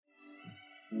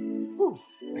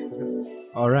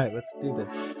All right, let's do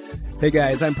this. Hey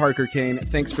guys, I'm Parker Kane.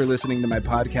 Thanks for listening to my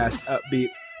podcast, Upbeat.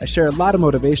 I share a lot of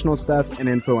motivational stuff and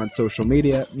info on social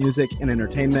media, music, and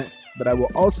entertainment, but I will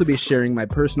also be sharing my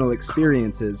personal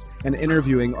experiences and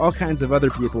interviewing all kinds of other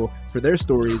people for their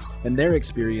stories and their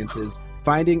experiences,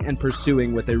 finding and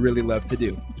pursuing what they really love to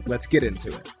do. Let's get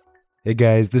into it. Hey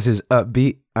guys, this is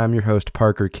Upbeat. I'm your host,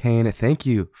 Parker Kane. Thank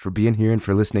you for being here and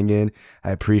for listening in. I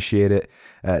appreciate it.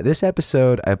 This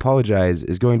episode, I apologize,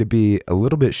 is going to be a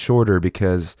little bit shorter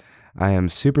because I am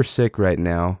super sick right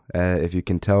now, if you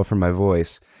can tell from my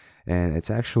voice, and it's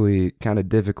actually kind of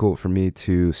difficult for me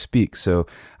to speak, so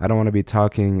I don't want to be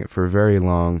talking for very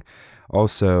long.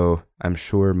 Also, I'm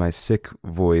sure my sick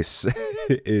voice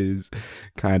is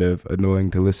kind of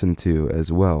annoying to listen to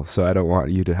as well, so I don't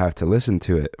want you to have to listen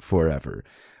to it forever.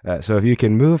 So if you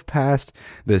can move past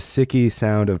the sicky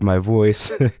sound of my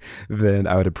voice, then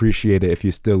I would appreciate it if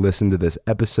you still listen to this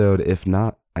episode. If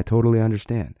not, I totally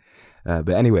understand. But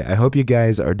anyway, I hope you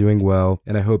guys are doing well,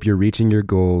 and I hope you're reaching your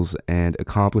goals and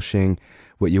accomplishing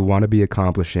what you want to be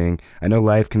accomplishing. I know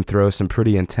life can throw some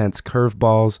pretty intense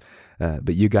curveballs,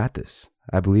 but you got this.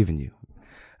 I believe in you.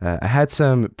 I had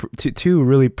two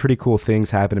really pretty cool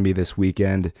things happen to me this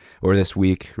weekend, or this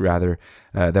week rather,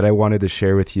 that I wanted to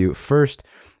share with you. First,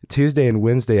 Tuesday and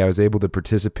Wednesday, I was able to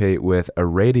participate with a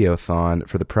radiothon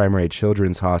for the Primary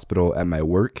Children's Hospital at my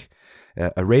work.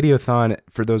 A radiothon,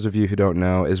 for those of you who don't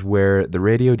know, is where the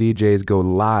radio DJs go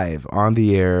live on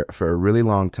the air for a really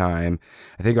long time.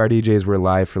 I think our DJs were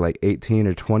live for like 18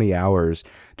 or 20 hours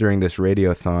during this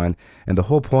radiothon, and the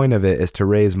whole point of it is to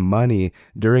raise money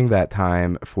during that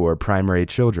time for Primary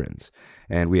Children's.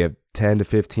 And we have 10 to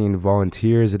 15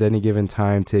 volunteers at any given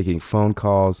time taking phone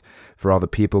calls for all the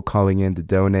people calling in to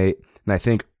donate. And I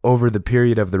think over the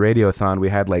period of the radiothon, we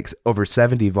had like over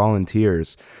 70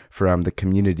 volunteers from the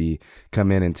community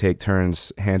come in and take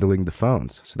turns handling the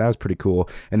phones. So that was pretty cool.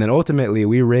 And then ultimately,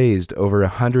 we raised over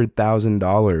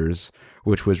 $100,000,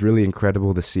 which was really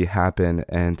incredible to see happen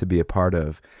and to be a part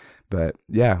of. But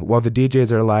yeah, while the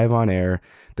DJs are live on air,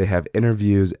 they have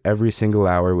interviews every single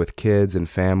hour with kids and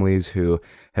families who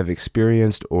have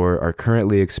experienced or are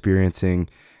currently experiencing,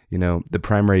 the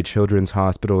Primary Children's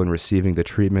Hospital and receiving the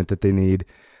treatment that they need.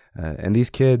 And these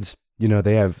kids,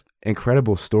 they have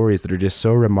incredible stories that are just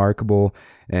so remarkable,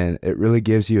 and it really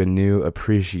gives you a new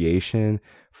appreciation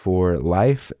for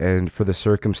life and for the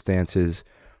circumstances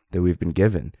that we've been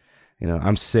given.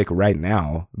 I'm sick right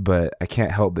now, but I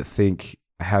can't help but think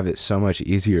I have it so much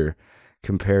easier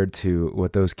compared to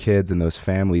what those kids and those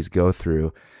families go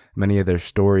through. Many of their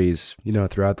stories,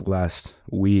 throughout the last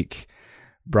week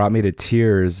brought me to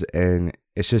tears, and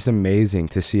it's just amazing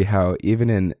to see how even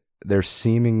in their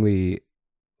seemingly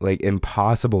like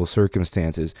impossible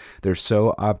circumstances, they're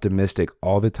so optimistic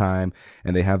all the time,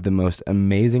 and they have the most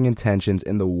amazing intentions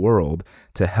in the world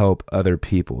to help other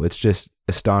people. It's just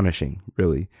astonishing,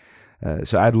 really.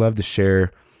 So I'd love to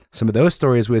share some of those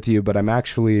stories with you, but I'm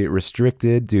actually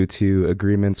restricted due to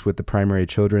agreements with the Primary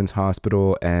Children's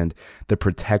Hospital and the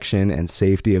protection and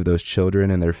safety of those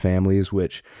children and their families,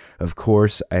 which, of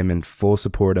course, I'm in full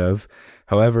support of.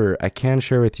 However, I can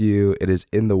share with you it is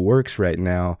in the works right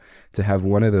now to have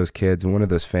one of those kids and one of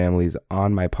those families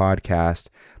on my podcast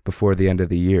before the end of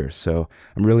the year. So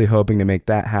I'm really hoping to make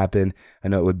that happen. I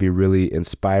know it would be really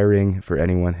inspiring for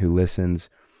anyone who listens.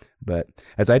 But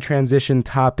as I transition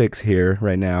topics here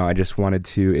right now, I just wanted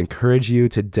to encourage you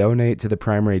to donate to the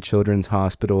Primary Children's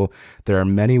Hospital. There are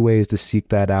many ways to seek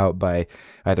that out by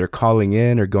either calling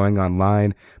in or going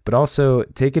online, but also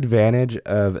take advantage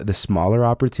of the smaller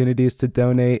opportunities to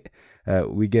donate.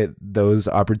 We get those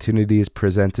opportunities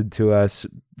presented to us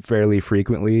fairly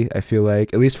frequently, I feel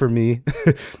like, at least for me.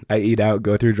 I eat out,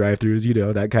 go through drive-thrus,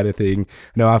 that kind of thing.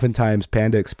 Oftentimes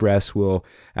Panda Express will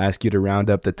ask you to round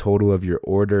up the total of your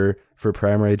order for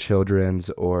Primary Children's,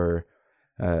 or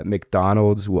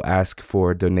McDonald's will ask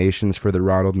for donations for the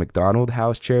Ronald McDonald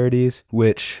House charities,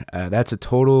 which that's a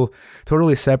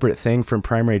totally separate thing from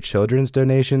Primary Children's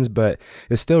donations, but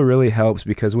it still really helps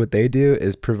because what they do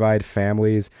is provide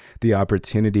families the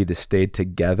opportunity to stay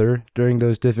together during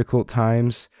those difficult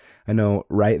times. I know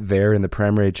right there in the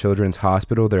Primary Children's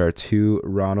Hospital, there are 2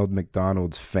 Ronald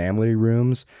McDonald's family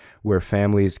rooms where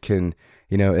families can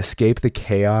escape the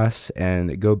chaos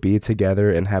and go be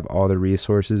together and have all the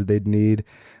resources they'd need.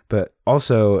 But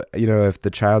also, if the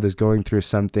child is going through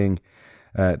something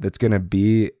that's going to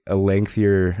be a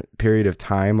lengthier period of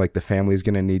time, like the family's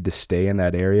going to need to stay in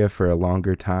that area for a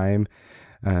longer time,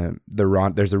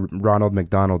 there's a Ronald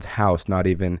McDonald's house not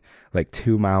even like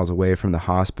 2 miles away from the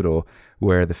hospital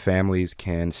where the families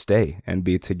can stay and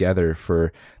be together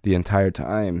for the entire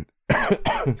time.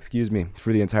 excuse me,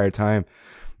 for the entire time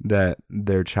that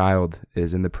their child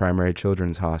is in the primary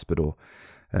children's hospital.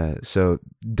 So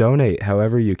donate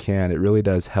however you can. It really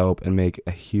does help and make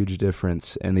a huge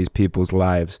difference in these people's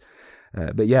lives.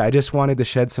 But yeah, I just wanted to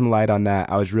shed some light on that.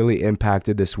 I was really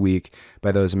impacted this week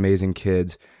by those amazing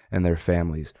kids and their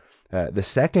families. The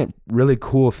second really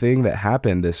cool thing that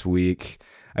happened this week,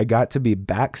 I got to be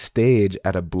backstage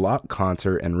at a Block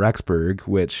concert in Rexburg,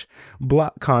 which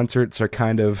Block concerts are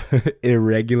kind of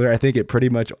irregular. I think it pretty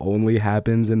much only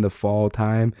happens in the fall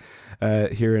time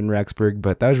here in Rexburg,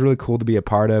 but that was really cool to be a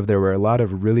part of. There were a lot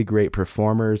of really great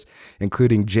performers,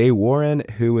 including Jay Warren,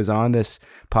 who was on this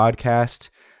podcast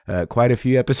quite a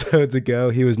few episodes ago.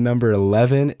 He was number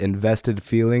 11, Invested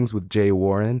Feelings with Jay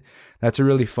Warren. That's a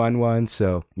really fun one.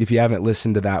 So if you haven't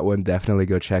listened to that one, definitely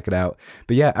go check it out.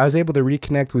 But yeah, I was able to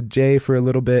reconnect with Jay for a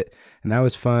little bit, and that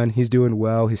was fun. He's doing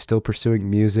well. He's still pursuing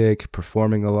music,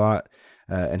 performing a lot,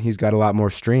 and he's got a lot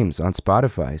more streams on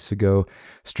Spotify. So go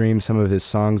stream some of his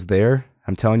songs there.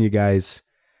 I'm telling you guys,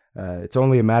 it's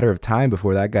only a matter of time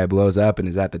before that guy blows up and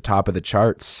is at the top of the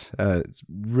charts. It's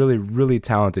really, really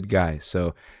talented guy.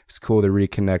 So it's cool to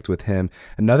reconnect with him.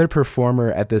 Another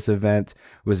performer at this event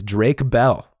was Drake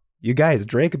Bell. You guys,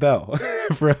 Drake Bell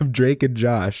from Drake and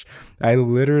Josh. I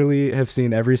literally have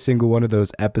seen every single one of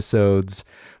those episodes.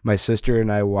 My sister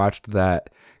and I watched that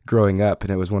growing up,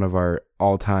 and it was one of our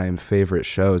all-time favorite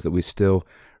shows that we still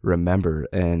remember.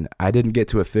 And I didn't get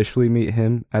to officially meet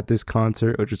him at this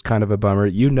concert, which was kind of a bummer.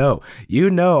 You know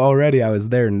already I was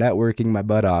there networking my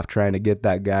butt off trying to get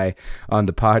that guy on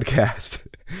the podcast.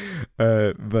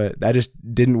 But that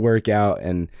just didn't work out.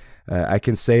 And I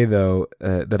can say, though,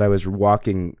 that I was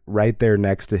walking right there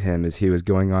next to him as he was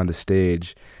going on the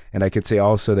stage. And I could say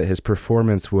also that his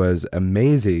performance was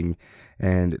amazing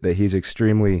and that he's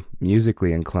extremely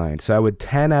musically inclined. So I would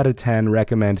 10 out of 10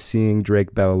 recommend seeing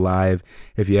Drake Bell live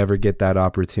if you ever get that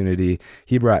opportunity.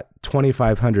 He brought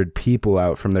 2,500 people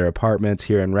out from their apartments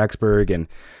here in Rexburg, and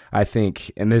I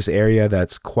think in this area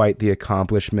that's quite the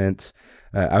accomplishment.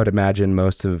 I would imagine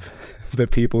most of the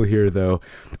people here, though,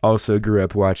 also grew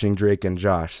up watching Drake and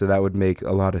Josh, so that would make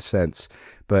a lot of sense.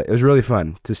 But it was really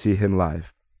fun to see him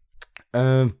live.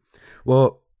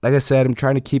 Well, like I said, I'm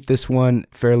trying to keep this one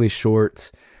fairly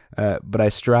short, but I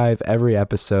strive every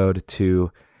episode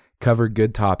to cover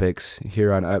good topics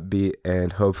here on Upbeat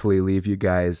and hopefully leave you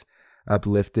guys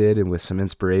uplifted and with some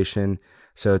inspiration.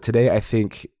 So today I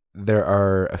think there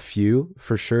are a few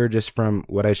for sure, just from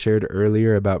what I shared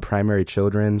earlier about primary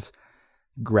children's: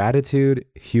 gratitude,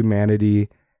 humanity,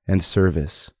 and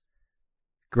service.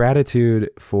 Gratitude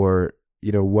for,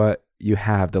 what you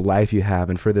have, the life you have,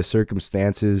 and for the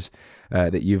circumstances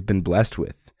that you've been blessed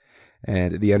with.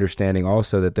 And the understanding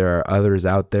also that there are others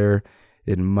out there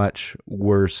in much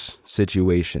worse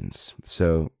situations.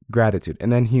 So gratitude.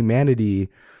 And then humanity,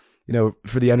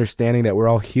 for the understanding that we're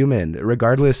all human,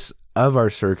 regardless of our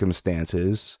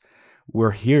circumstances.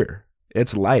 We're here.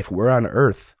 It's life. We're on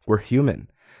earth. We're human,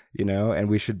 and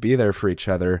we should be there for each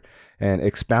other. And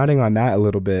expounding on that a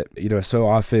little bit, so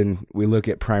often we look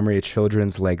at primary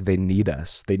children's like they need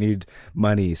us. They need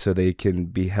money so they can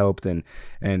be helped and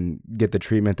get the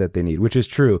treatment that they need, which is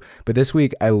true. But this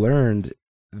week I learned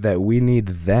that we need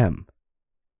them,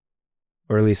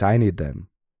 or at least I need them.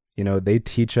 They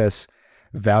teach us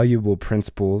valuable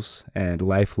principles and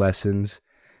life lessons,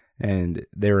 and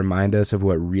they remind us of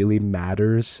what really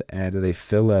matters, and they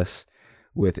fill us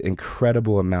with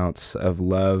incredible amounts of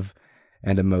love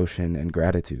and emotion and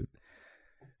gratitude.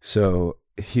 So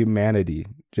humanity,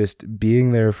 just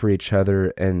being there for each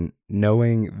other and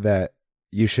knowing that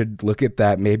you should look at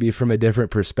that maybe from a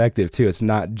different perspective too. It's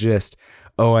not just,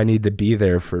 I need to be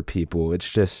there for people. It's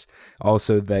just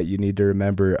also that you need to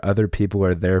remember other people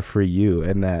are there for you,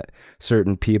 and that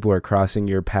certain people are crossing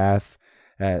your path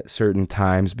at certain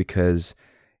times because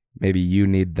maybe you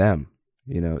need them.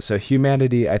 So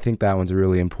humanity, I think that one's a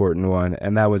really important one.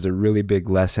 And that was a really big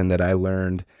lesson that I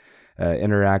learned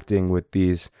interacting with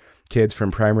these kids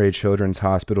from Primary Children's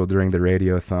Hospital during the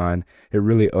radiothon. It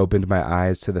really opened my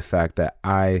eyes to the fact that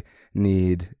I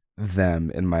need them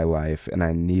in my life, and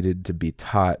I needed to be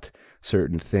taught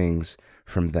certain things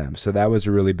from them. So that was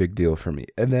a really big deal for me.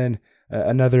 And then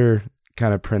another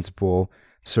kind of principle,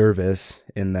 service,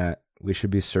 in that we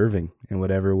should be serving in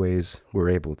whatever ways we're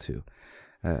able to.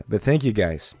 But thank you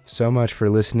guys so much for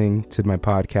listening to my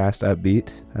podcast,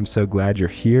 Upbeat. I'm so glad you're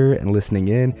here and listening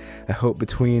in. I hope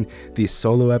between these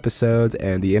solo episodes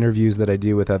and the interviews that I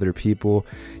do with other people,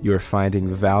 you are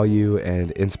finding value and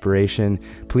inspiration.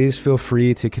 Please feel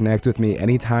free to connect with me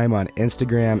anytime on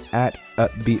Instagram at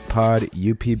UpbeatPod,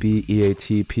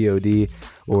 UpbeatPod,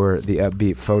 or the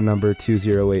Upbeat phone number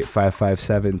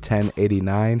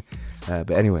 208-557-1089.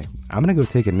 But anyway, I'm going to go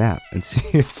take a nap and see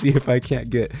if I can't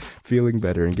get feeling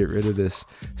better and get rid of this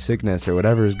sickness or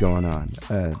whatever is going on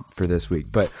for this week.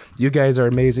 But you guys are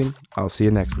amazing. I'll see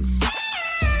you next week.